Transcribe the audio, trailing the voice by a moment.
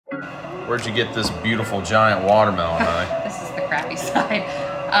Where'd you get this beautiful giant watermelon, honey? This is the crappy side.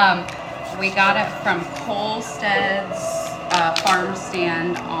 We got it from Kollstedt's Farm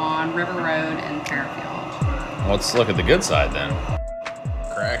Stand on River Road in Fairfield. Let's look at the good side then.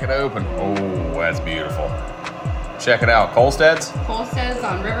 Crack it open. Oh, that's beautiful. Check it out. Kollstedt's? Kollstedt's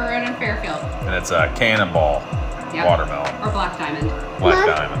on River Road in Fairfield. And it's a cannonball watermelon. Or black diamond. Black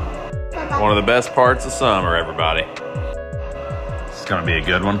diamond. One of the best parts of summer, everybody. It's gonna be a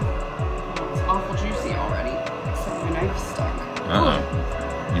good one. It's awful juicy already. Except my knife's stuck.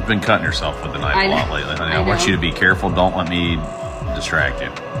 Uh-oh. You've been cutting yourself with the knife a lot lately, honey. I want you to be careful. Don't let me distract you.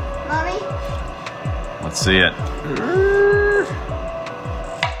 Mommy? Let's see it.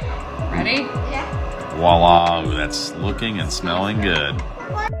 Ready? Yeah. Voila. Ooh, that's looking and smelling good.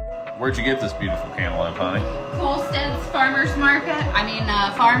 Where'd you get this beautiful cantaloupe, honey? Kollstedt's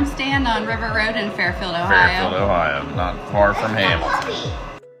Farm Stand on River Road in Fairfield, Ohio. Fairfield, Ohio. Not far from Hamilton.